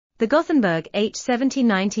The Gothenburg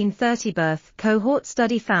H70-1930 birth cohort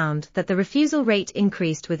study found that the refusal rate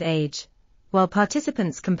increased with age, while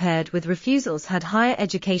participants compared with refusals had higher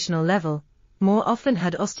educational level, more often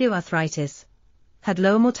had osteoarthritis, had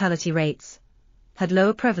lower mortality rates, had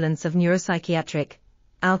lower prevalence of neuropsychiatric,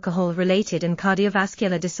 alcohol-related and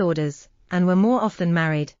cardiovascular disorders, and were more often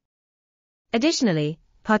married. Additionally,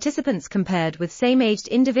 participants compared with same-aged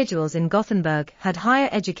individuals in Gothenburg had higher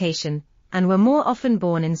education, and were more often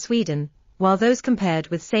born in Sweden, while those compared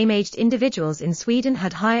with same-aged individuals in Sweden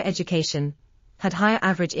had higher education, had higher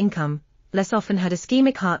average income, less often had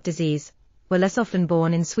ischemic heart disease, were less often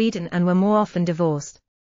born in Sweden and were more often divorced.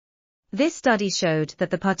 This study showed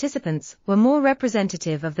that the participants were more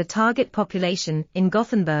representative of the target population in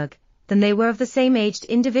Gothenburg than they were of the same-aged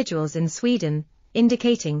individuals in Sweden,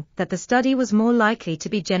 indicating that the study was more likely to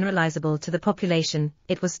be generalizable to the population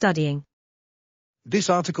it was studying.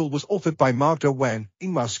 This article was authored by Margda, Waern,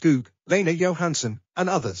 Ingmar, Skoog, Lena, Johansson, and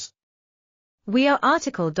others. We are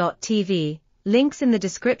RTCL.TV, links in the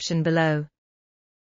description below.